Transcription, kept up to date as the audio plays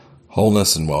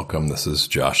Wholeness and welcome. This is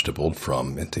Josh Dibbled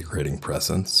from Integrating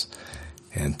Presence,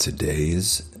 and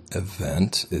today's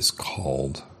event is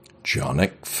called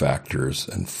Jhanic Factors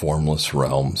and Formless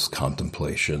Realms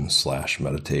Contemplation /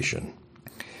 Meditation.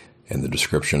 And the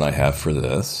description I have for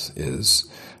this is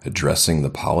addressing the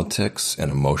politics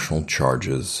and emotional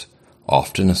charges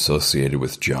often associated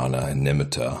with jhana and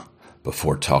nimitta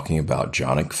before talking about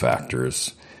jhanic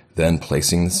factors, then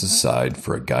placing this aside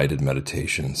for a guided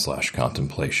meditation /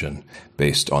 contemplation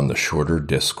based on the shorter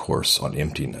discourse on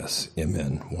emptiness,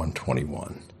 MN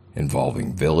 121,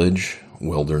 involving village,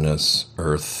 wilderness,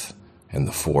 earth, and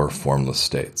the four formless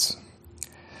states.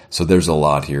 So there's a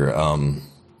lot here. On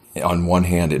one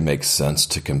hand, it makes sense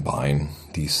to combine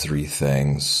these three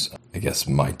things. I guess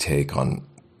my take on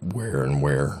where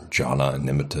jhana and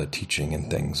nimitta teaching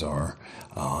and things are,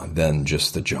 then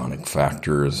just the jhanic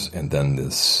factors, and then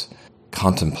this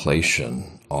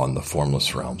contemplation on the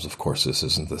formless realms. Of course, this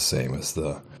isn't the same as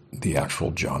the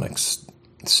actual jhanic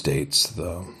states,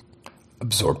 the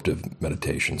absorptive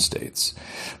meditation states.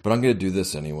 But I'm going to do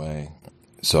this anyway.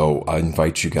 So I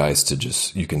invite you guys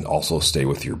to you can also stay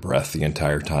with your breath the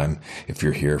entire time if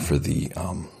you're here for the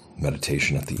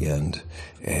meditation at the end,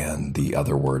 and the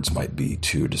other words might be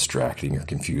too distracting or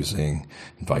confusing.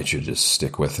 I invite you to just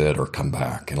stick with it or come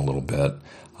back in a little bit,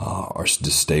 or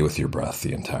just stay with your breath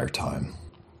the entire time.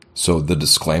 So the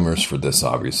disclaimers for this,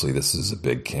 obviously, this is a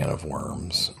big can of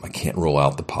worms. I can't rule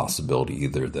out the possibility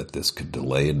either that this could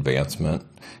delay advancement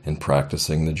in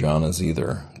practicing the jhanas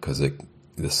either, because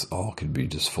this all could be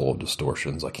just full of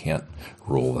distortions. I can't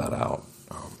rule that out.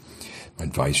 I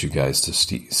advise you guys to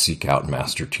seek out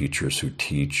master teachers who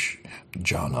teach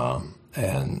jhana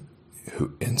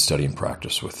and study and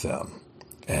practice with them.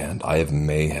 And I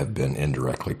may have been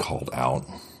indirectly called out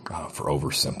for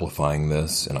oversimplifying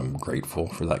this, and I'm grateful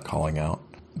for that calling out,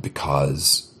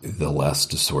 because the less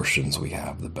distortions we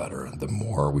have, the better. The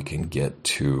more we can get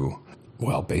to,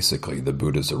 basically the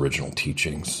Buddha's original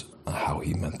teachings, how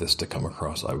he meant this to come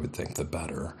across, I would think the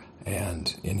better.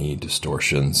 And any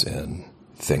distortions in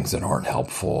things that aren't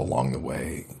helpful along the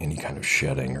way, any kind of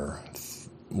shedding or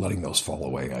letting those fall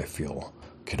away, I feel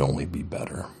could only be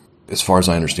better. As far as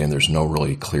I understand, there's no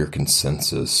really clear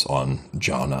consensus on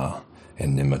jhana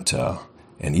and nimitta,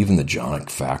 and even the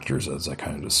jhanic factors, as I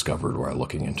kind of discovered while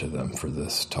looking into them for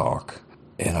this talk.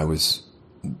 And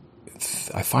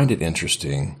I find it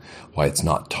interesting why it's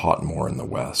not taught more in the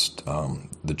West,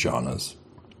 the jhanas.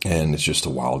 And it's just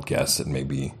a wild guess that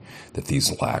maybe that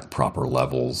these lack proper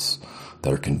levels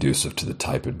that are conducive to the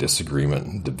type of disagreement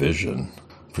and division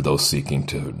for those seeking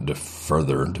to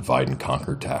further divide and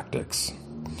conquer tactics.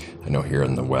 I know here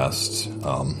in the West,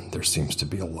 there seems to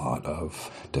be a lot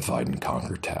of divide and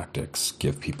conquer tactics,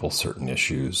 give people certain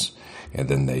issues, and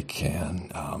then they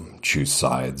can choose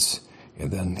sides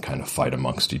and then kind of fight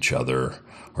amongst each other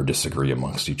or disagree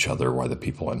amongst each other while the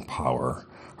people in power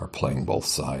are playing both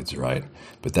sides, right?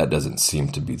 But that doesn't seem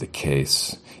to be the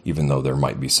case, even though there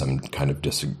might be some kind of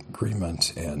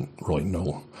disagreement and really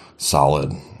no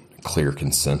solid, clear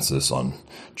consensus on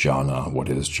jhana, what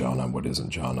is jhana, what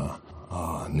isn't jhana,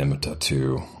 nimitta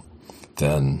too,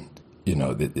 then,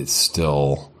 it's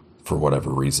still, for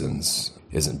whatever reasons,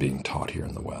 isn't being taught here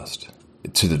in the West,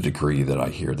 to the degree that I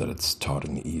hear that it's taught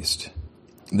in the East.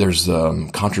 There's the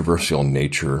controversial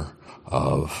nature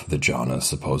of the jhana,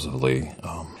 supposedly,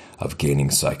 of gaining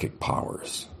psychic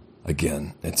powers.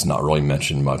 Again, it's not really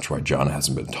mentioned much why jhana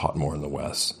hasn't been taught more in the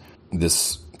West.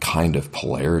 This kind of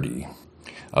polarity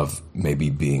of maybe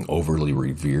being overly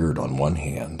revered on one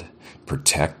hand,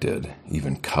 protected,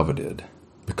 even coveted,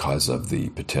 because of the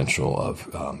potential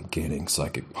of gaining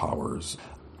psychic powers.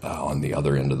 On the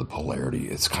other end of the polarity,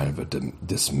 it's kind of a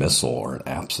dismissal or an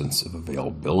absence of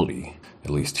availability, at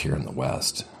least here in the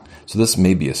West. So this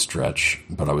may be a stretch,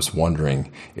 but I was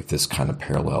wondering if this kind of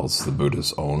parallels the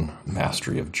Buddha's own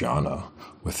mastery of jhana,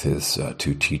 with his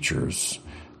two teachers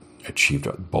achieved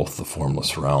both the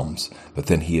formless realms, but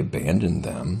then he abandoned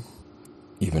them,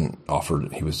 he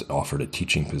was offered a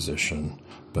teaching position,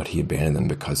 but he abandoned them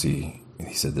because he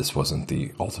said this wasn't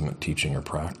the ultimate teaching or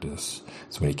practice.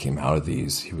 So when he came out of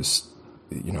these, he was,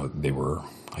 they were,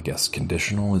 I guess,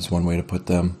 conditional is one way to put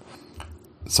them.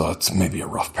 So it's maybe a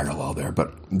rough parallel there,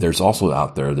 but there's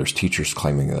also there's teachers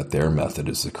claiming that their method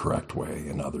is the correct way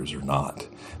and others are not.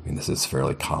 I mean, this is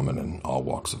fairly common in all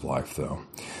walks of life, though.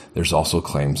 There's also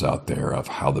claims out there of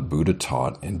how the Buddha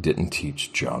taught and didn't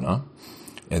teach jhana,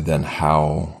 and then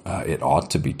how it ought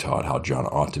to be taught, how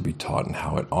jhana ought to be taught, and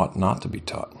how it ought not to be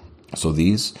taught. So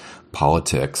these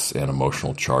politics and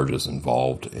emotional charges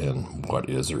involved in what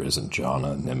is or isn't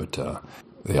jhana and nimitta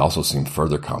They also seem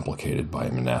further complicated by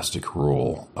a monastic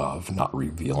rule of not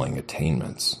revealing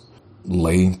attainments.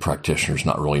 Lay practitioners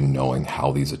not really knowing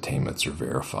how these attainments are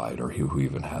verified or who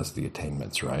even has the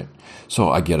attainments, right?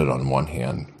 So I get it on one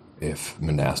hand. If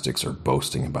monastics are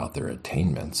boasting about their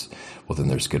attainments, well, then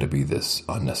there's going to be this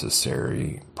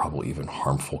unnecessary, probably even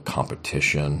harmful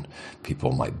competition.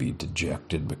 People might be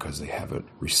dejected because they haven't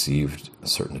received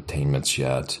certain attainments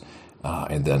yet.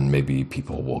 And then maybe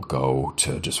people will go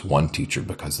to just one teacher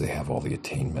because they have all the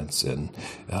attainments, and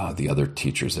the other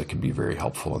teachers that could be very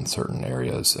helpful in certain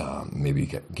areas maybe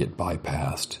get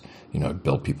bypassed,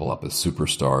 build people up as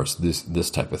superstars, this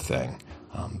type of thing.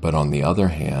 But on the other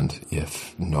hand,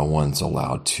 if no one's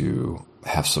allowed to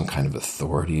have some kind of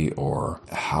authority, or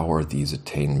how are these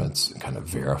attainments kind of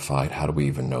verified? How do we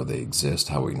even know they exist?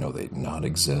 How do we know they not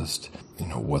exist?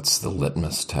 What's the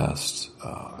litmus test?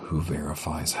 Who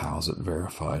verifies? How's it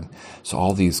verified? So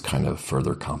all these kind of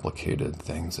further complicated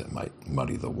things that might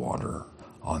muddy the water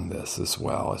on this as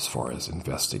well, as far as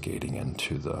investigating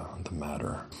into the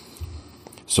matter.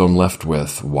 So I'm left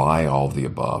with why all the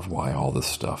above, why all the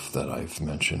stuff that I've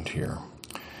mentioned here.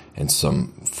 And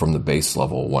from the base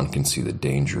level, one can see the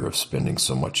danger of spending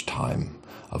so much time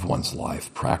of one's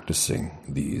life practicing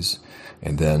these,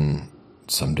 and then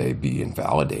someday be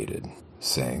invalidated,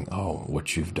 saying, oh,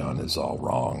 what you've done is all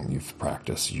wrong. You've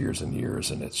practiced years and years,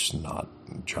 and it's not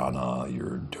jhana,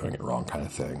 you're doing it wrong, kind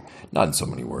of thing. Not in so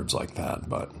many words like that,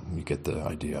 but you get the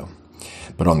idea.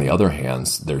 But on the other hand,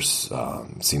 there's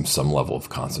seems some level of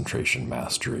concentration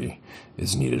mastery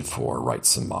is needed for right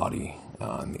samadhi,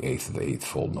 in the eighth of the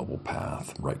Eightfold Noble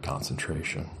Path, right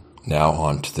concentration. Now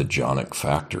on to the jhanic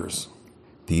factors.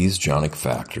 These jhanic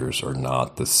factors are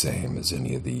not the same as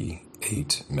any of the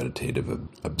 8 meditative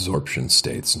absorption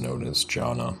states known as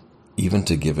jhana. Even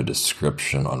to give a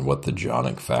description on what the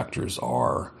jhanic factors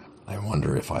are, I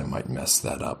wonder if I might mess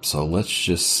that up. So let's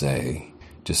just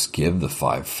give the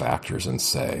 5 factors and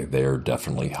say they're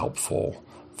definitely helpful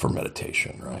for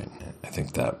meditation, right? I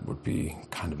think that would be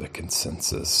kind of a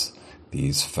consensus.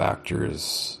 These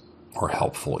factors are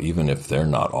helpful, even if they're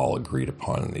not all agreed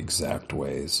upon in the exact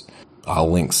ways. I'll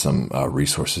link some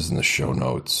resources in the show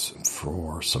notes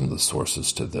for some of the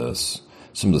sources to this.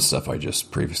 Some of the stuff I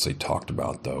just previously talked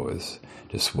about, though, is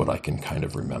just what I can kind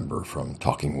of remember from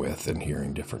talking with and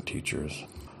hearing different teachers.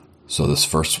 So this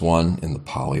first one in the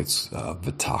Pali, it's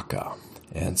Vitakka.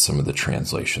 And some of the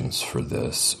translations for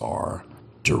this are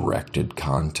directed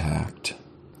contact,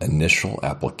 initial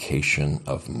application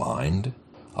of mind,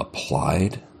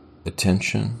 applied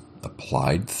attention,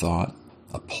 applied thought,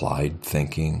 applied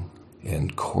thinking,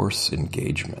 and coarse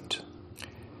engagement.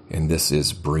 And this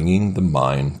is bringing the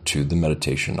mind to the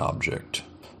meditation object,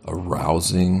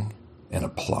 arousing and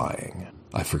applying.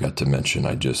 I forgot to mention,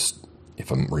 if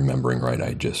I'm remembering right,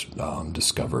 I just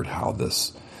discovered how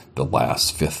the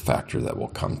last 5th factor that we'll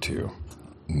come to,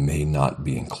 may not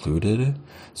be included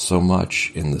so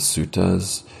much in the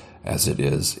suttas as it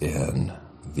is in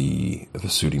the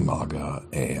Visuddhimagga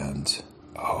and,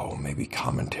 maybe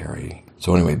commentary.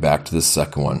 So anyway, back to the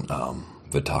second one.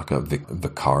 Vitakka,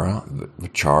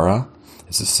 Vichara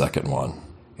is the second one.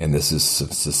 And this is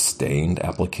sustained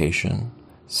application,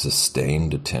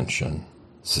 sustained attention,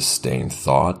 sustained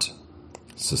thought,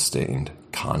 sustained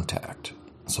contact.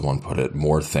 Someone put it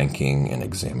more thinking and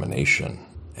examination,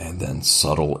 and then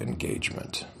subtle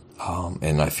engagement.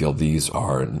 And I feel these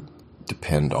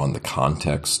depend on the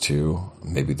context too.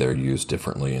 Maybe they're used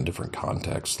differently in different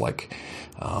contexts. Like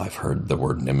I've heard the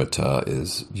word nimitta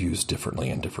is used differently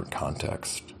in different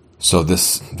contexts. So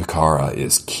this vichara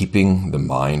is keeping the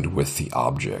mind with the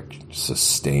object,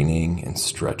 sustaining and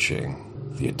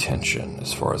stretching the attention,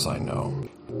 as far as I know.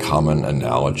 Common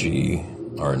analogy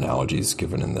or analogies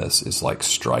given in this is like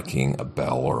striking a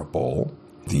bell or a bowl.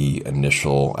 The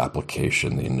initial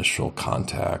application, the initial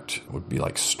contact would be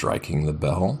like striking the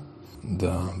bell.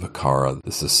 The vichara,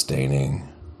 the sustaining,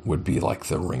 would be like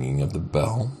the ringing of the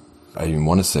bell. I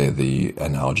want to say the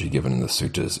analogy given in the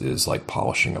suttas is like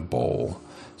polishing a bowl.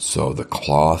 So the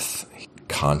cloth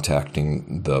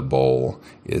contacting the bowl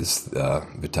is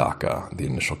vitakka, the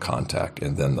initial contact,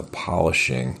 and then the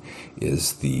polishing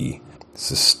is the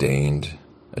sustained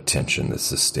attention, the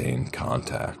sustained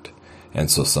contact. And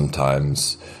so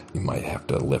sometimes you might have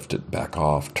to lift it back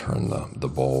off, turn the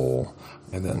bowl,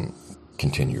 and then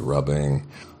continue rubbing.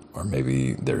 Or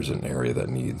maybe there's an area that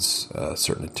needs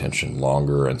certain attention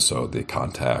longer, and so the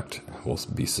contact will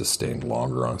be sustained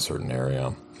longer on a certain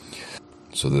area.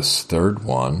 So this third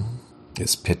one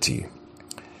is piti,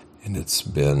 and it's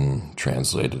been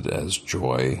translated as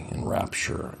joy and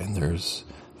rapture. And there's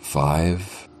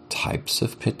 5 types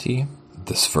of piti.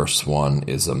 This first one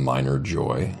is a minor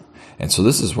joy. And so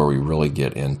this is where we really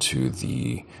get into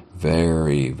the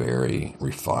very, very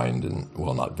refined and,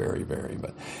 well, not very, very,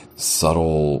 but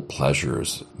subtle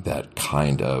pleasures that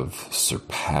kind of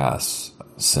surpass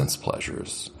sense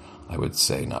pleasures. I would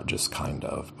say not just kind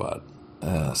of, but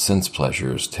sense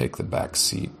pleasures take the back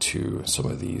seat to some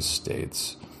of these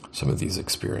states, some of these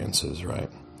experiences, right?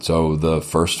 So the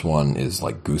first one is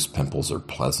like goose pimples or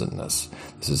pleasantness.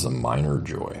 This is a minor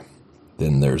joy.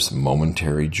 Then there's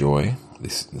momentary joy.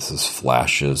 This is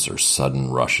flashes or sudden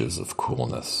rushes of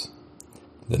coolness.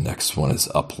 The next one is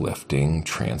uplifting,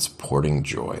 transporting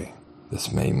joy.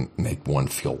 This may make one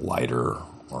feel lighter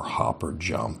or hop or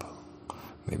jump.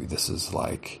 Maybe this is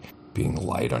like being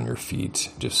light on your feet,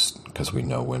 just because we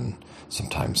know when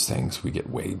sometimes we get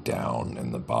weighed down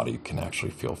and the body can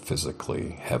actually feel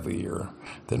physically heavier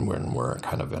than when we're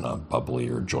kind of in a bubbly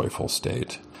or joyful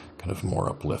state, kind of more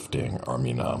uplifting,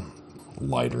 a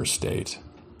lighter state.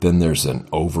 Then there's an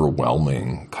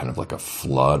overwhelming, kind of like a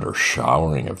flood or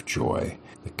showering of joy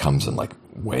that comes in like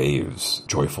waves,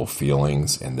 joyful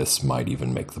feelings, and this might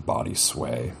even make the body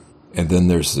sway. And then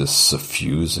there's this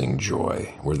suffusing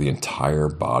joy where the entire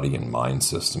body and mind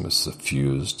system is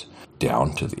suffused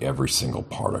down to every single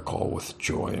particle with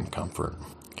joy and comfort.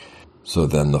 So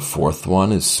then the fourth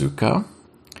one is sukha,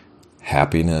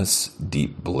 happiness,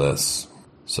 deep bliss.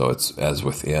 So it's as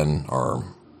within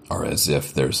or as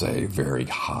if there's a very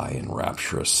high and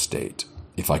rapturous state.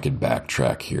 If I could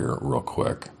backtrack here real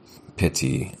quick,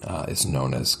 piti is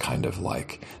known as kind of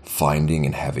like finding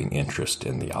and having interest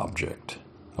in the object.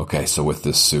 Okay, so with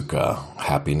this sukha,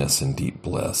 happiness and deep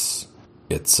bliss,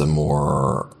 it's a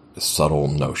more subtle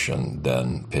notion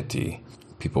than piti.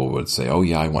 People would say, oh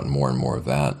yeah, I want more and more of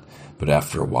that. But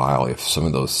after a while, if some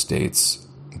of those states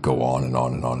go on and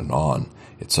on and on and on,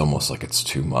 it's almost like it's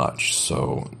too much.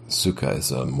 So sukha is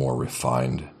a more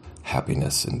refined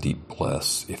happiness and deep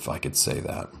bliss, if I could say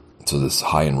that. So this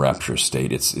high and rapturous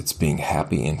state, it's being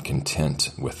happy and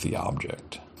content with the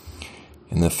object.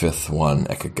 And the fifth one,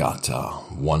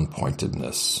 ekagata,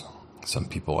 one-pointedness. Some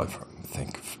people, I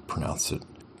think, pronounce it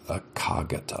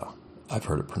ekagata. I've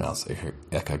heard it pronounced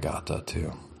ekagata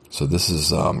too. So this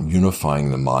is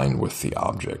unifying the mind with the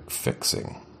object,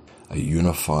 fixing. A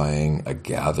unifying, a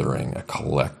gathering, a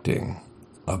collecting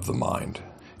of the mind.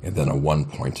 And then a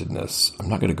one-pointedness. I'm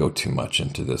not going to go too much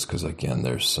into this because, again,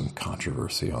 there's some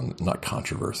controversy not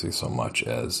controversy so much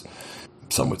as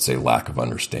some would say lack of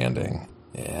understanding.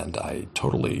 And I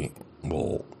totally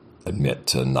will admit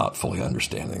to not fully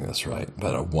understanding this, right?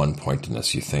 But a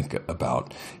one-pointedness, you think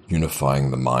about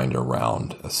unifying the mind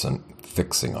around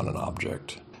fixing on an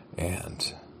object.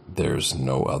 And there's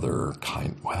no other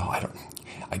kind,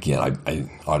 I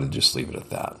ought to just leave it at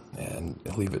that and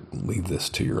leave this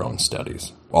to your own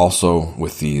studies. Also,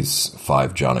 with these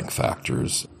 5 jhanic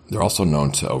factors, they're also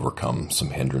known to overcome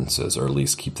some hindrances, or at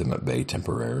least keep them at bay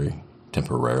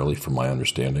temporarily from my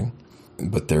understanding.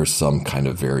 But there's some kind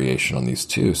of variation on these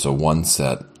too. So one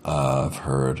set I've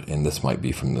heard, and this might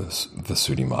be from the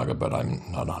Visuddhimagga, but I'm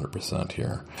not 100%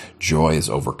 here. Joy is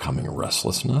overcoming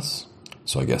restlessness.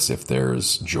 So I guess if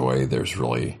there's joy, there's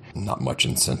really not much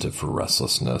incentive for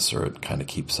restlessness, or it kind of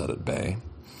keeps that at bay.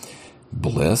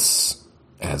 Bliss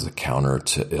as a counter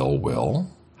to ill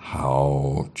will.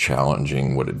 How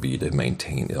challenging would it be to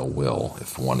maintain ill will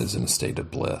if one is in a state of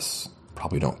bliss?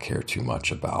 Probably don't care too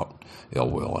much about ill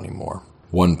will anymore.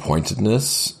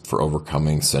 One-pointedness for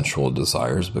overcoming sensual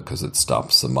desires because it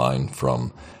stops the mind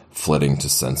from flitting to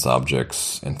sense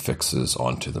objects and fixes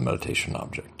onto the meditation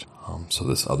object. So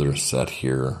this other set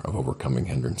here of overcoming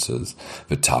hindrances,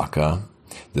 vitakka,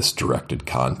 this directed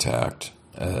contact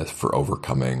for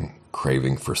overcoming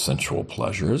craving for sensual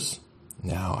pleasures.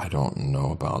 Now, I don't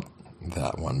know about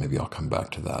that one. Maybe I'll come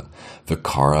back to that.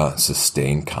 Vicara,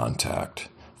 sustained contact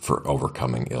for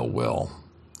overcoming ill will.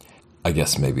 I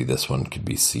guess maybe this one could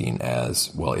be seen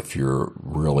as, well, if you're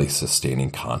really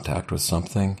sustaining contact with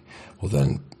something, well,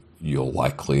 then you'll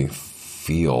likely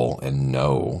feel and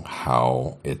know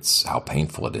how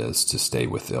painful it is to stay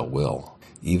with ill will.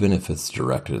 Even if it's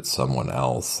directed at someone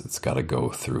else, it's got to go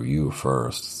through you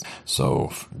first.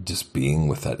 So just being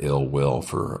with that ill will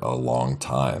for a long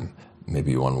time,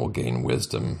 maybe one will gain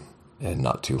wisdom and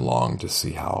not too long to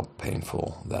see how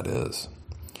painful that is.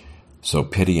 So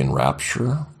pity and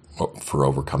rapture for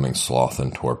overcoming sloth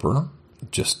and torpor,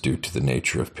 just due to the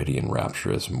nature of pity and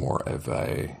rapture is more of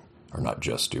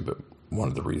but one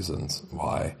of the reasons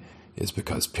why is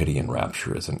because pity and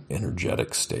rapture is an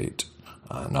energetic state,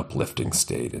 an uplifting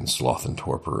state, and sloth and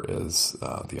torpor is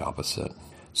the opposite.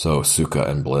 So sukha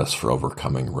and bliss for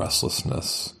overcoming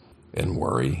restlessness and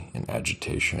worry and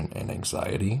agitation and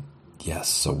anxiety. Yes,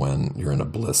 so when you're in a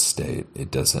bliss state,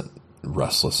 it doesn't,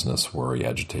 restlessness, worry,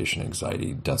 agitation,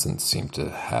 anxiety doesn't seem to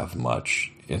have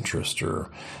much interest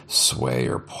or sway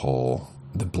or pull.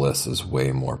 The bliss is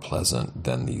way more pleasant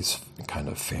than these kind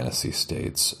of fantasy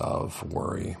states of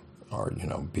worry or,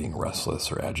 being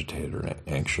restless or agitated or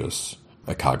anxious.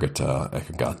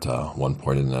 Ekagata,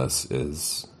 one-pointedness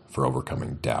is for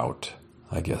overcoming doubt.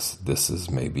 I guess this is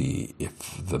maybe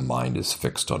if the mind is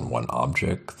fixed on one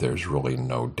object, there's really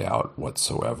no doubt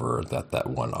whatsoever that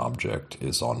one object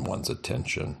is on one's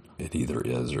attention. It either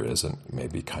is or isn't,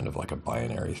 maybe kind of like a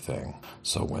binary thing.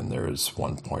 So when there's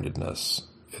one-pointedness,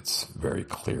 it's very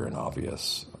clear and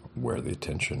obvious where the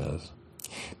attention is.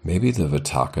 Maybe the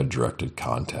Vitakka directed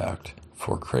contact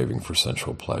for craving for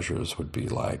sensual pleasures would be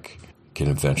like, you can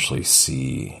eventually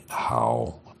see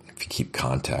how if you keep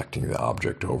contacting the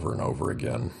object over and over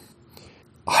again.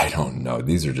 I don't know.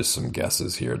 These are just some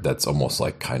guesses here. That's almost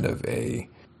like kind of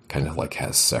like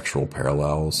has sexual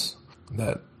parallels,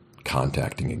 that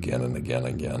contacting again and again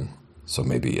and again. So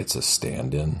maybe it's a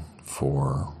stand-in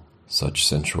for such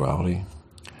sensuality.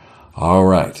 All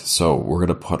right. So we're going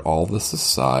to put all this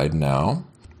aside now,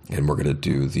 and we're going to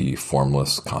do the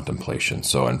formless contemplation.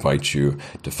 So I invite you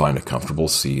to find a comfortable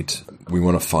seat. We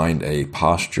want to find a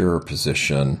posture or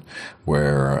position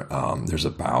where there's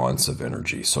a balance of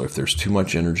energy. So if there's too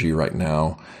much energy right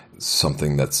now,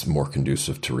 something that's more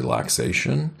conducive to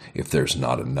relaxation. If there's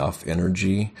not enough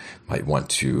energy, might want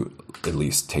to at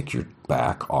least take your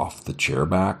back off the chair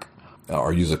back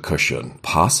or use a cushion.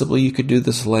 Possibly you could do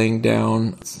this laying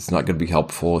down. It's not going to be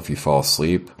helpful if you fall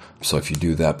asleep. So if you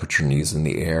do that, put your knees in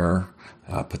the air,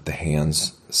 put the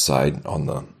hands side on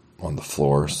the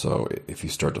floor. So if you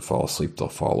start to fall asleep, they'll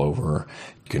fall over.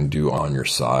 You can do on your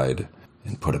side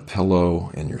and put a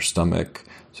pillow in your stomach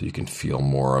so you can feel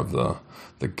more of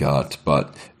the gut.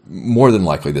 But more than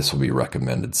likely, this will be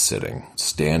recommended sitting.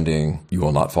 Standing, you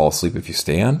will not fall asleep if you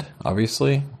stand,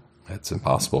 obviously. It's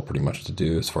impossible pretty much to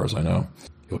do as far as I know.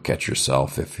 You'll catch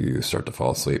yourself if you start to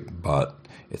fall asleep, but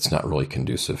it's not really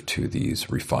conducive to these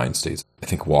refined states. I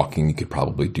think walking, you could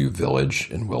probably do village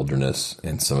and wilderness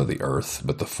and some of the earth,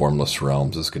 but the formless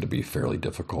realms is going to be fairly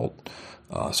difficult,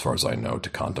 as far as I know, to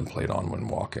contemplate on when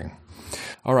walking.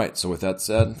 All right, so with that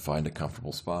said, find a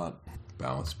comfortable spot,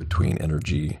 balance between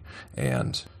energy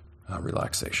and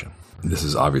relaxation. This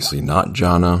is obviously not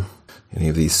jhana. Any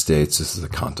of these states, this is a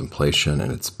contemplation,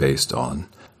 and it's based on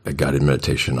a guided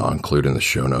meditation I'll include in the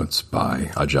show notes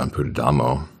by Ajahn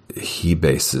Buddhadhammo. He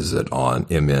bases it on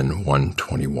MN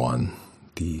 121,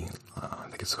 I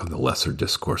think it's called the Lesser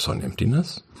Discourse on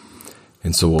Emptiness.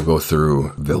 And so we'll go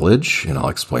through village, and I'll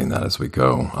explain that as we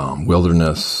go.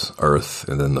 Wilderness, earth,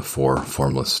 and then the four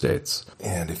formless states.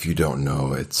 And if you don't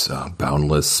know, it's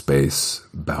boundless space,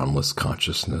 boundless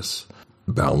consciousness,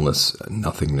 boundless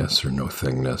nothingness or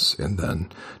no-thingness, and then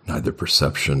neither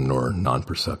perception nor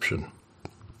non-perception.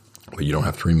 But you don't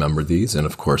have to remember these. And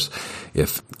of course,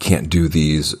 if you can't do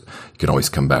these, you can always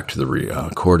come back to the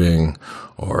recording,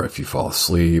 or if you fall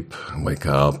asleep, wake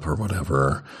up, or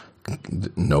whatever.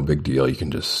 No big deal. You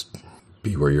can just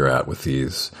be where you're at with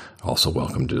these. Also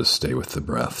welcome to just stay with the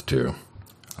breath too.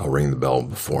 I'll ring the bell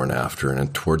before and after,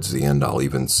 and towards the end I'll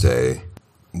even say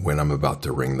when I'm about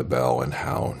to ring the bell and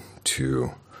how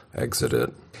to exit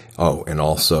it. Oh, and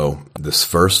also this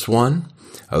first one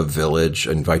of village,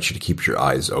 I invite you to keep your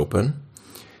eyes open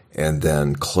and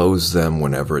then close them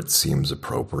whenever it seems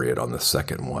appropriate on the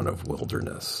second one of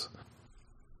wilderness.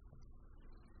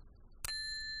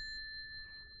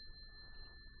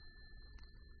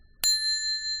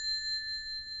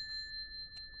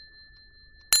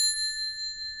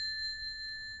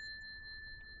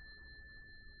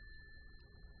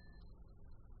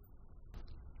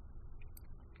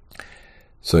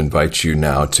 So I invite you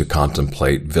now to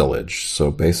contemplate village.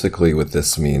 So basically what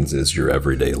this means is your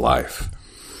everyday life,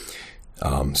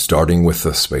 starting with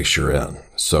the space you're in.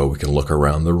 So we can look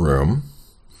around the room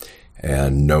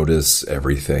and notice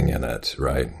everything in it,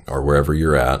 right? Or wherever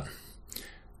you're at,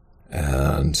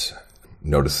 and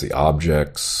notice the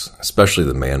objects, especially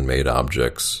the man-made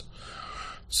objects.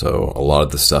 So a lot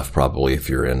of the stuff probably, if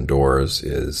you're indoors,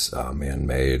 is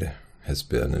man-made,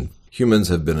 humans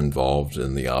have been involved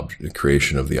in the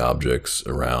creation of the objects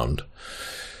around.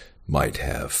 Might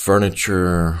have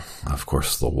furniture, of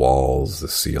course the walls, the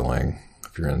ceiling,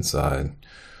 if you're inside.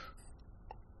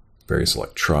 Various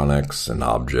electronics and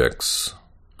objects,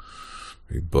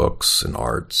 books and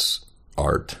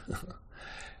art.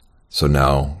 So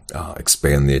now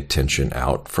expand the attention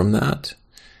out from that.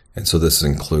 And so this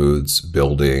includes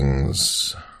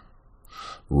buildings,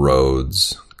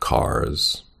 roads,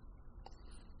 cars,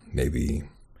 maybe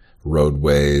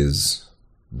roadways,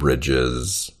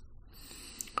 bridges,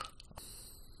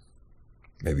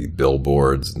 maybe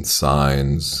billboards and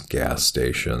signs, gas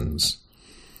stations,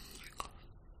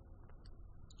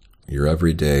 your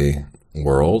everyday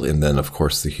world, and then, of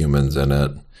course, the humans in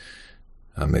it.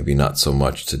 Maybe not so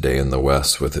much today in the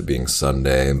West with it being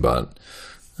Sunday, but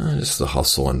just the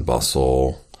hustle and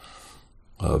bustle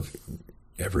of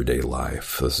everyday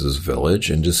life. This is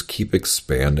village, and just keep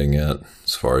expanding it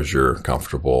as far as you're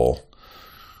comfortable,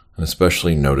 and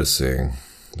especially noticing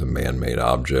the man-made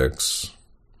objects,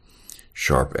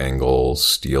 sharp angles,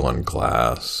 steel and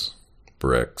glass,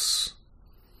 bricks.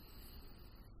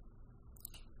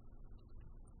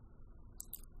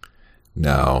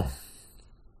 Now,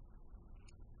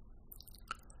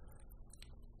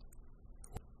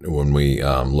 when we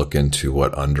look into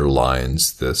what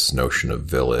underlines this notion of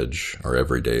village, our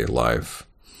everyday life,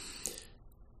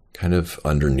 kind of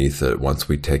underneath it, once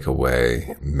we take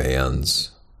away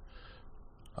man's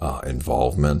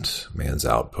involvement, man's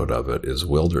output of it, is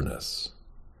wilderness.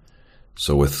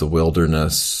 So with the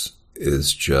wilderness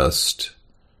is just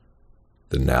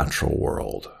the natural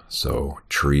world. So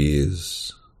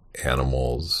trees,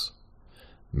 animals,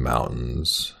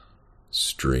 mountains,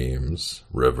 streams,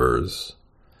 rivers,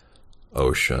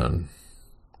 ocean,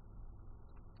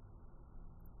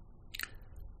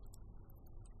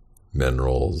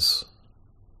 minerals,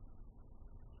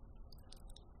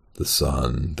 the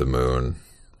sun, the moon,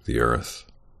 the earth.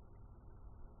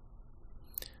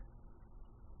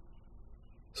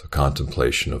 So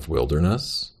contemplation of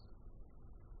wilderness.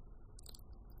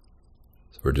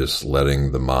 So we're just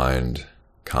letting the mind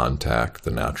contact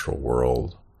the natural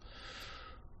world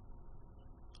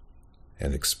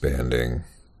and expanding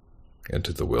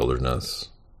into the wilderness.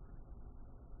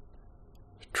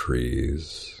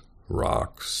 Trees,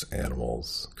 rocks,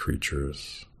 animals,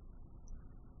 creatures.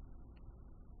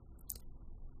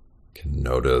 Can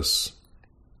notice,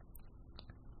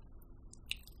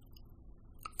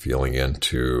 feeling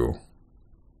into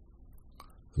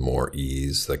the more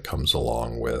ease that comes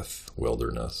along with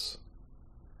wilderness.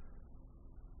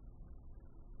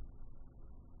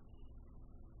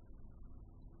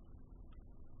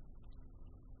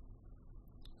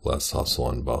 Less hustle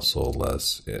and bustle,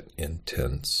 less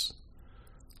intense,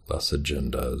 less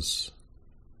agendas.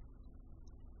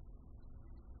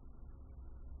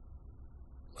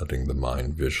 Letting the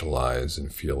mind visualize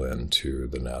and feel into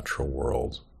the natural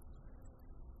world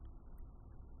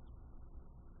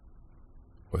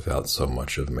without so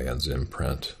much of man's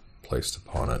imprint placed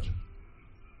upon it.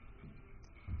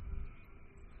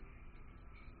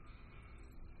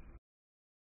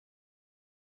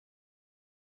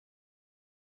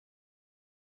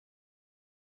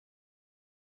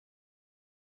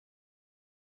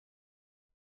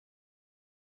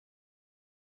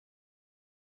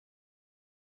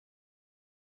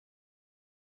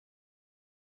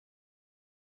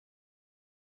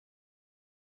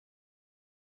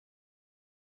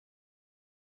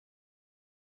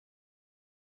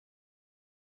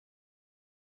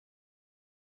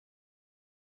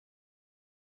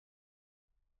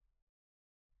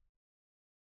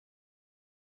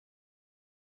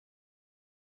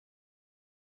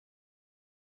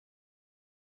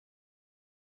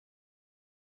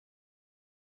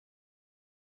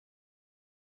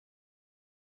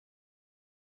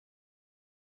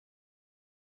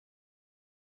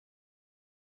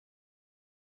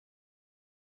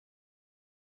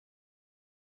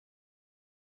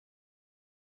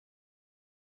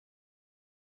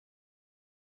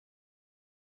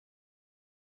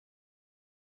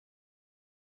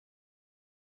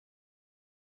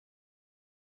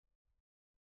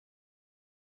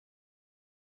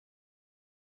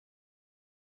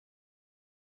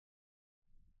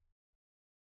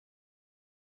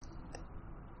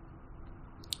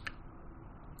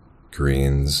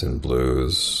 Greens and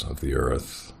blues of the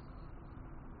earth.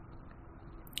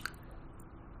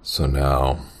 So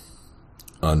now,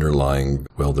 underlying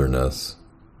wilderness,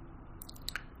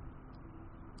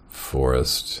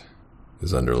 forest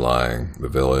is underlying the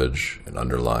village, and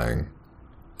underlying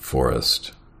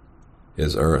forest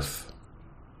is earth.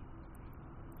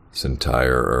 This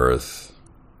entire earth,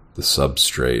 the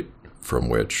substrate from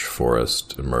which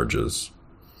forest emerges,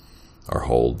 or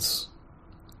holds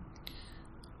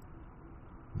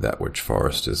that which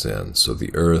forest is in. So the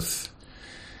earth,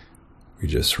 we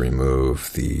just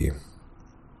remove the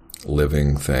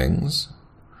living things,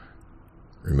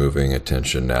 removing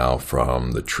attention now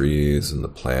from the trees and the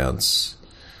plants,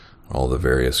 all the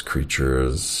various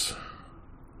creatures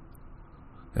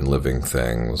and living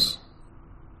things,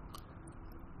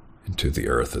 into the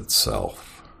earth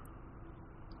itself.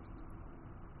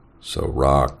 So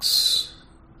rocks,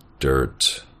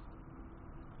 dirt,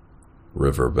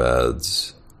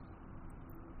 riverbeds,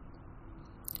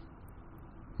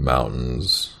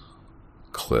 mountains,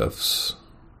 cliffs,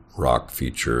 rock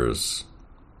features,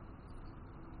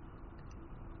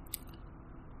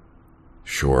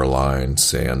 shoreline,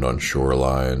 sand on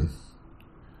shoreline,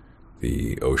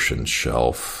 the ocean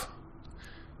shelf,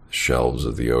 shelves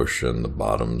of the ocean, the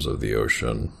bottoms of the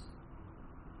ocean,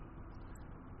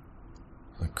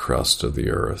 the crust of the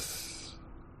earth.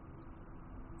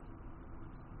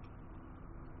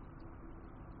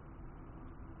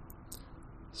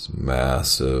 This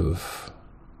massive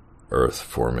earth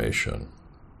formation.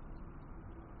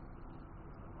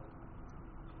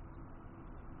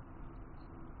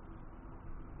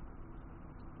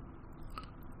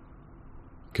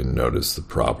 You can notice the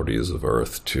properties of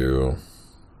earth too.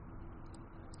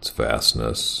 Its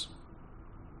vastness,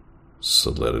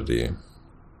 solidity,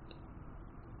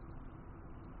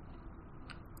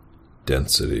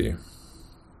 density,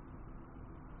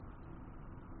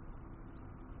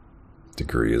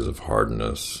 degrees of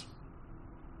hardness,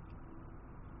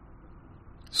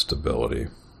 stability.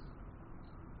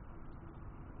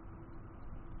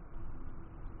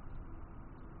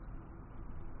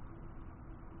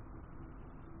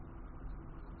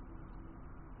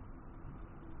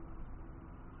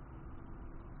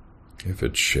 If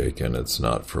it's shaken, it's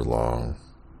not for long.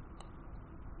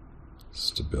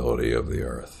 Stability of the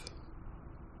earth.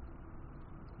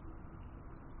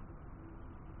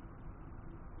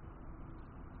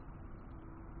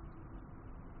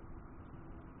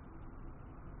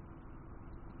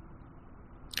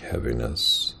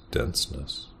 Heaviness,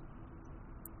 denseness.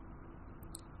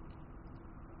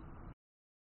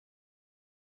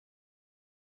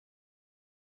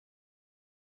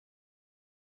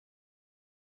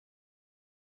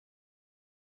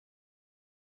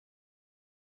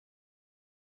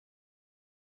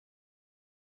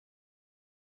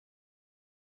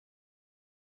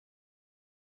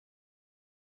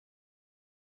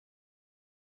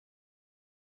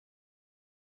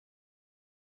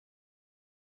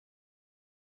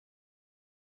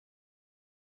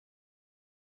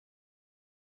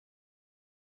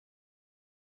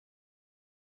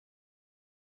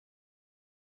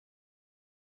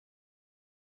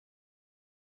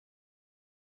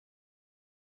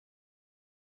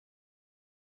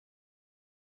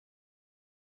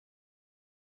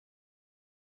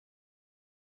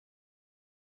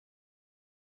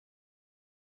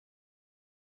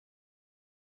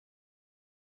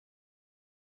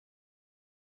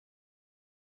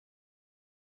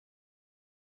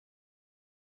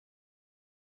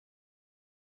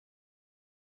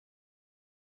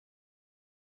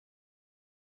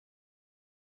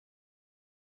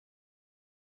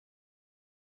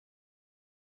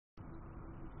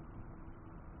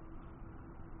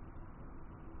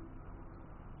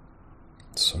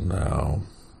 So now,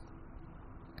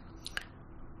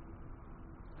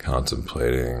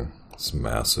 contemplating this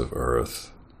massive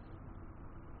earth,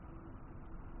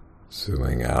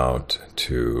 zooming out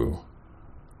to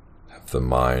have the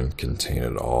mind contain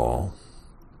it all,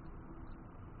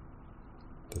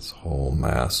 this whole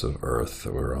mass of earth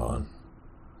that we're on.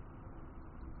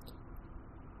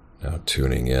 Now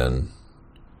tuning in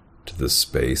to the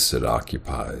space it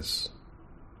occupies.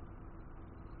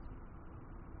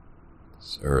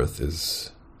 This earth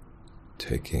is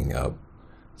taking up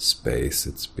space.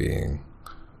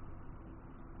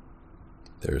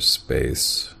 There's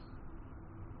space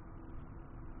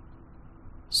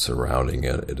surrounding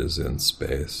it. It is in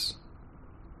space.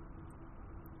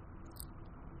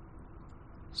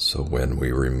 So when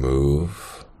we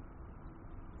remove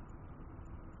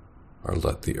or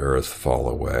let the earth fall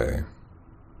away,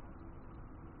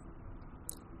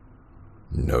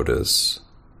 notice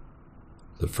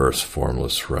the first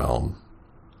formless realm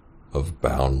of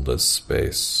boundless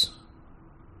space.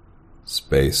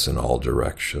 Space in all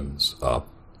directions, up,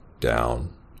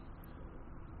 down,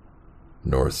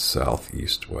 north, south,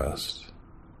 east, west.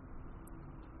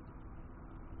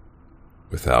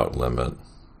 Without limit.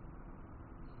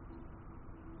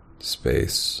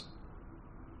 Space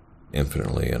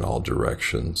infinitely in all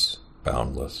directions,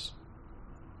 boundless.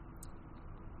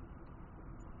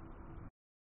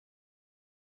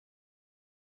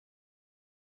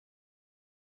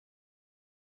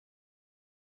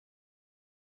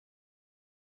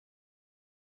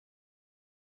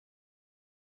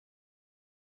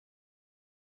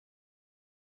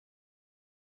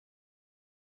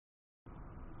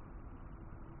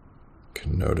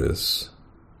 Can notice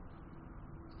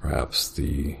perhaps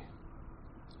the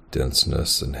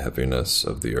denseness and heaviness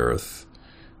of the earth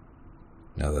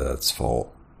now that it's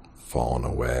fallen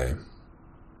away.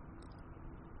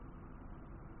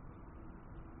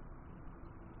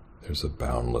 There's a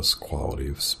boundless quality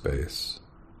of space,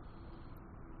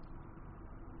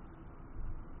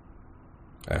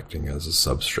 acting as a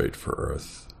substrate for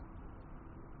Earth.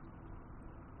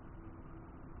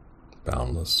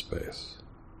 Boundless space.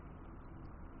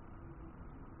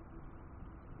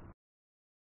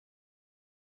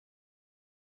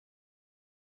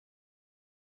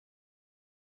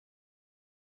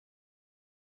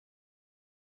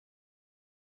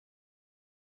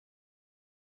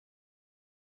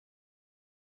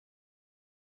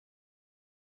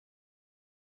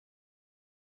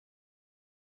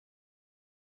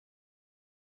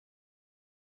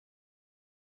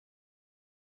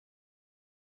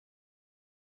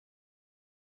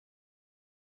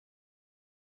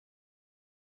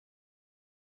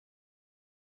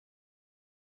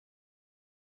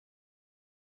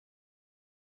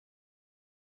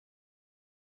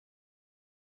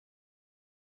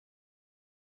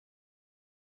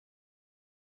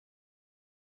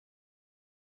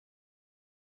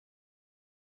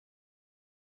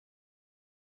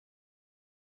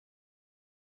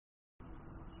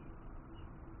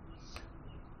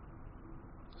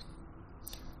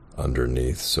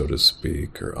 Underneath, so to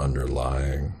speak, or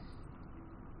underlying,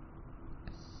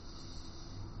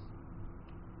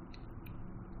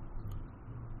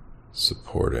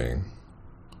 supporting,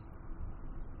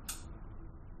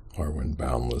 or when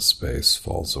boundless space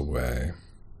falls away,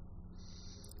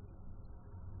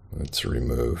 when it's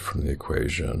removed from the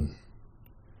equation,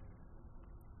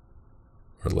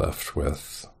 we're left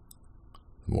with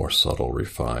the more subtle,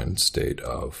 refined state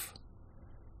of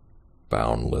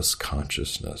boundless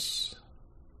consciousness.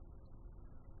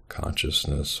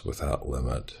 Consciousness without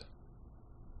limit.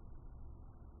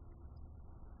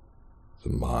 The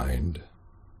mind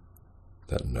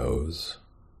that knows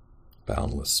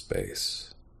boundless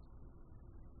space.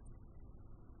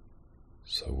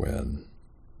 So when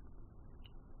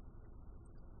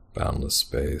boundless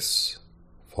space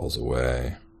falls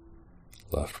away,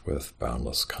 left with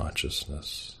boundless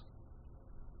consciousness.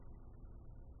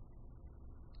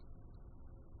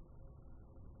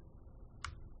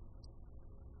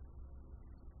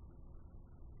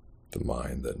 The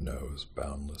mind that knows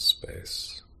boundless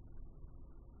space.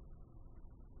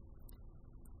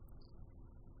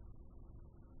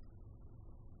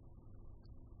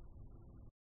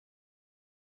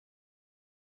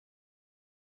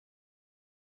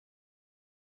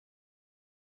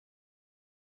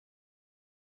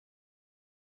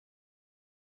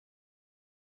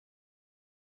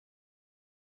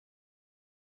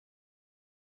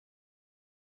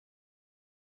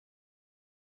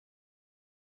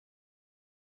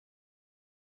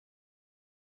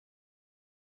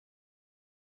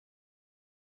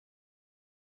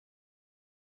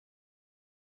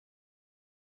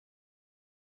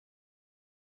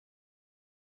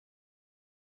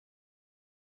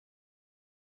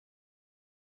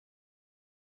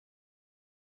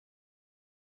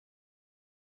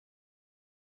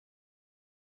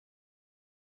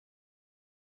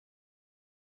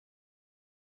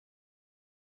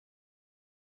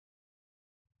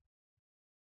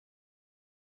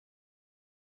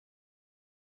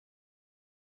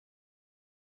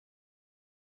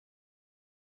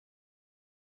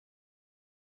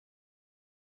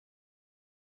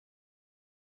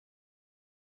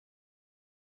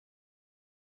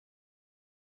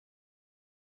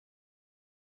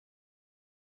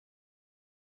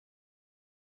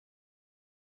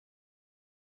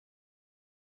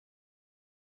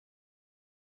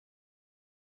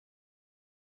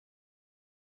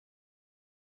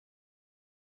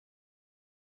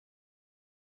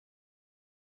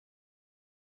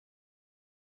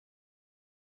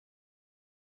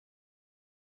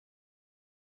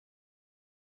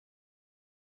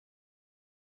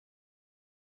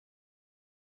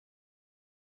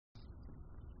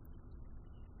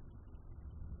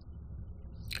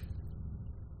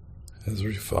 As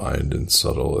refined and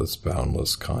subtle as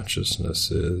boundless consciousness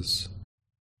is,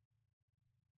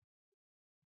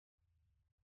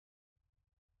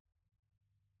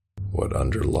 what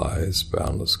underlies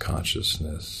boundless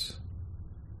consciousness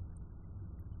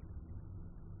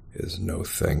is no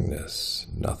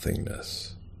thingness,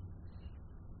 nothingness.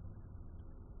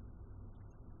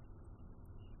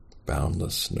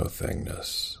 Boundless no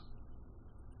thingness.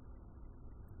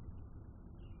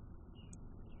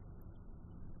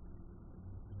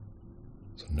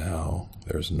 So now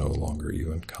there's no longer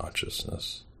you in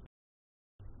consciousness.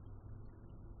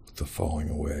 With the falling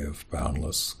away of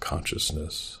boundless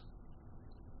consciousness,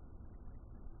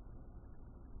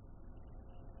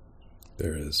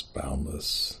 there is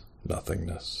boundless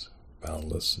nothingness,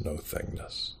 boundless no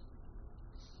thingness.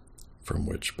 from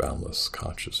which boundless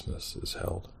consciousness is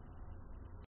held.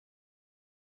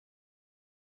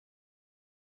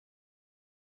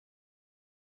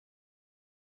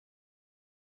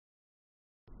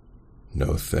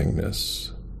 No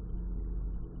thingness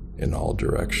in all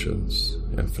directions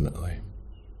infinitely.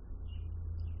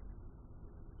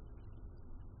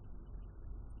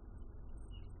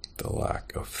 The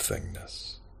lack of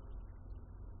thingness.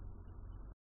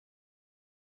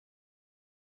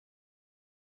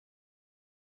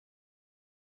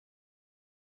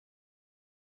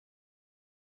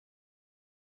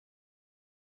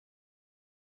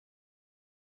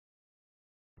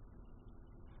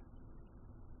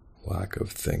 Lack of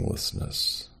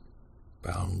thinglessness,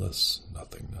 boundless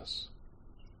nothingness.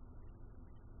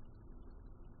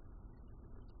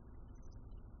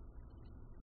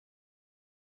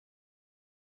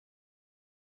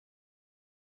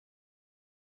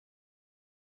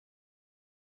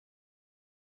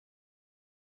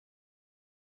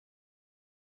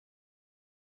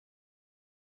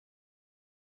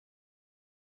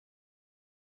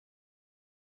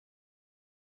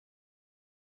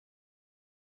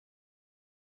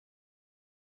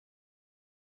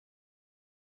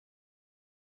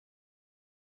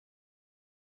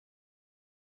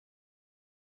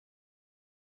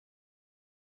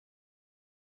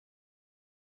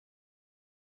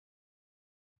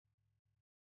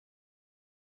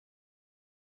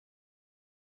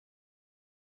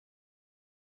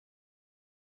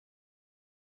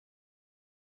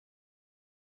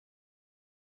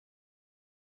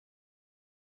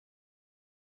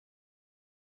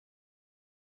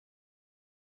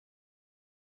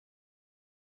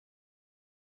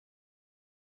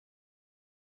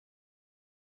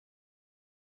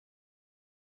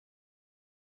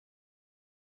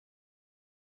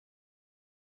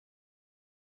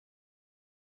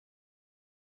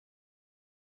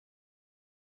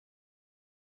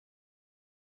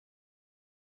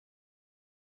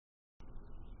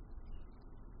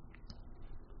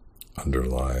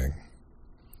 Underlying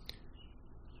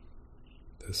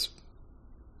this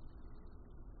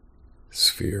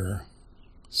sphere,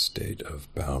 state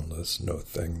of boundless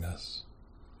no-thingness,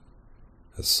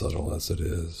 as subtle as it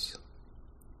is,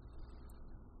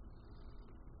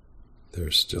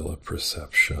 there's still a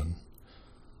perception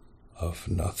of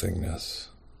nothingness,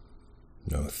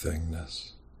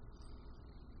 no-thingness.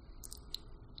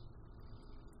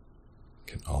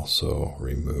 Can also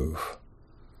remove,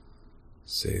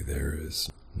 say there is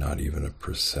not even a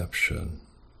perception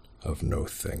of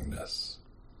no-thingness.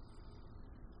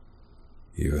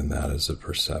 Even that is a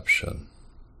perception.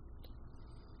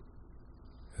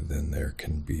 And then there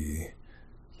can be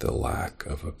the lack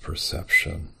of a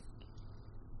perception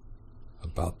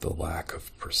about the lack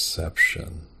of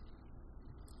perception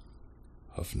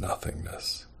of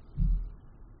nothingness.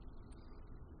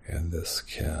 And this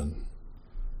can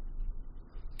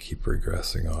keep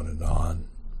regressing on and on.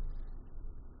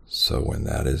 So when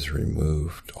that is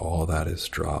removed, all that is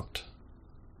dropped,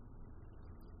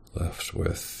 left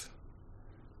with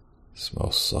this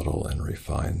most subtle and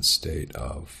refined state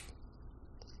of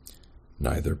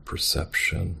neither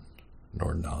perception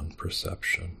nor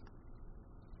non-perception.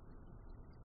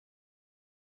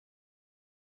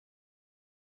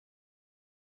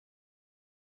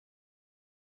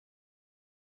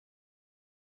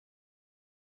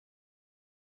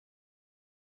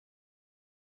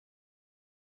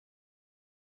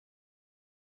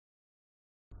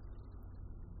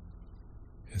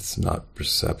 It's not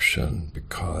perception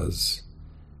because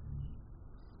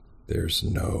there's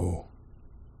no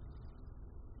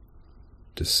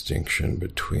distinction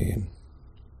between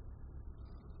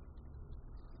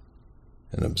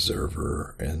an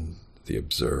observer and the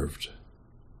observed.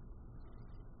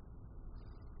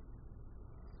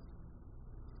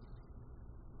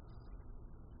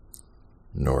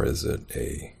 Nor is it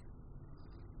a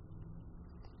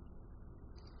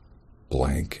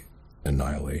blank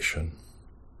annihilation.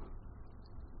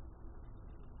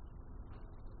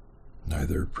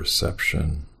 Neither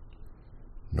perception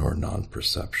nor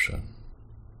non-perception.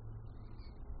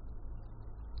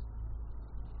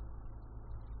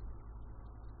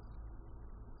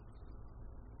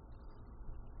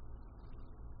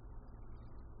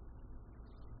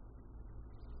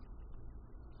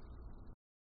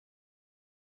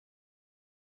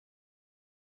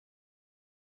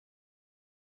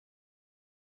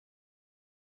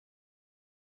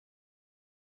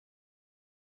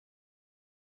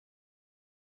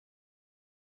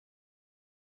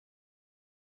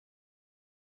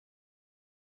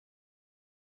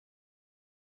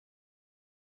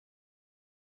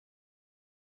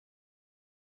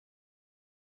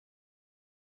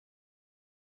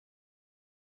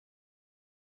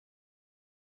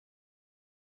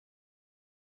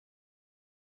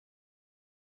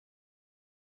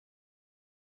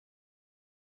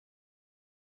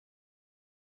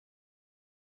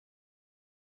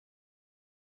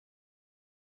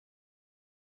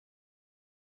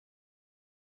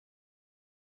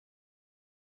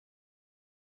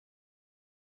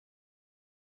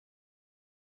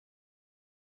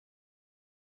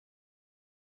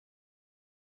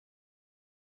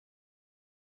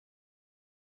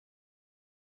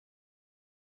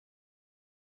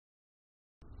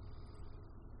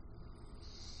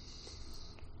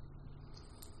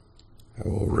 I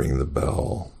will ring the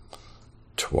bell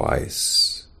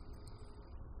twice.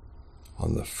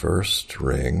 On the first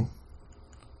ring,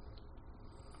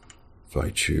 I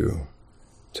invite you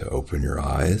to open your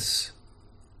eyes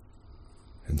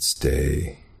and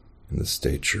stay in the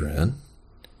state you're in.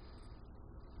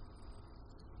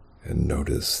 And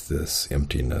notice this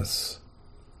emptiness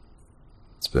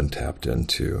that's been tapped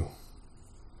into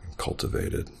and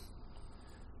cultivated.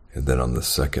 And then on the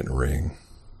second ring,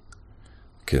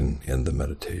 we can end the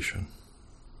meditation.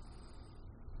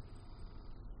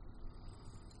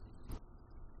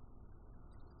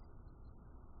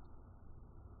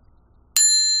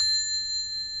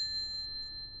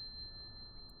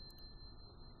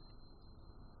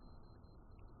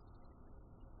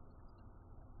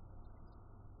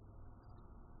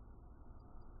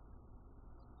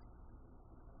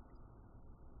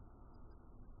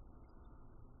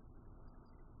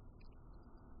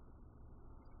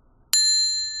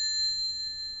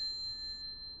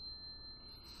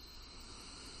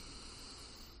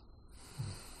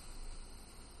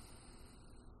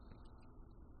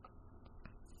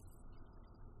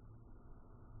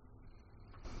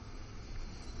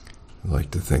 I'd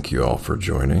like to thank you all for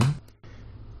joining.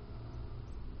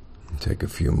 Take a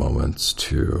few moments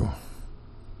to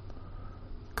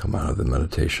come out of the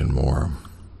meditation more.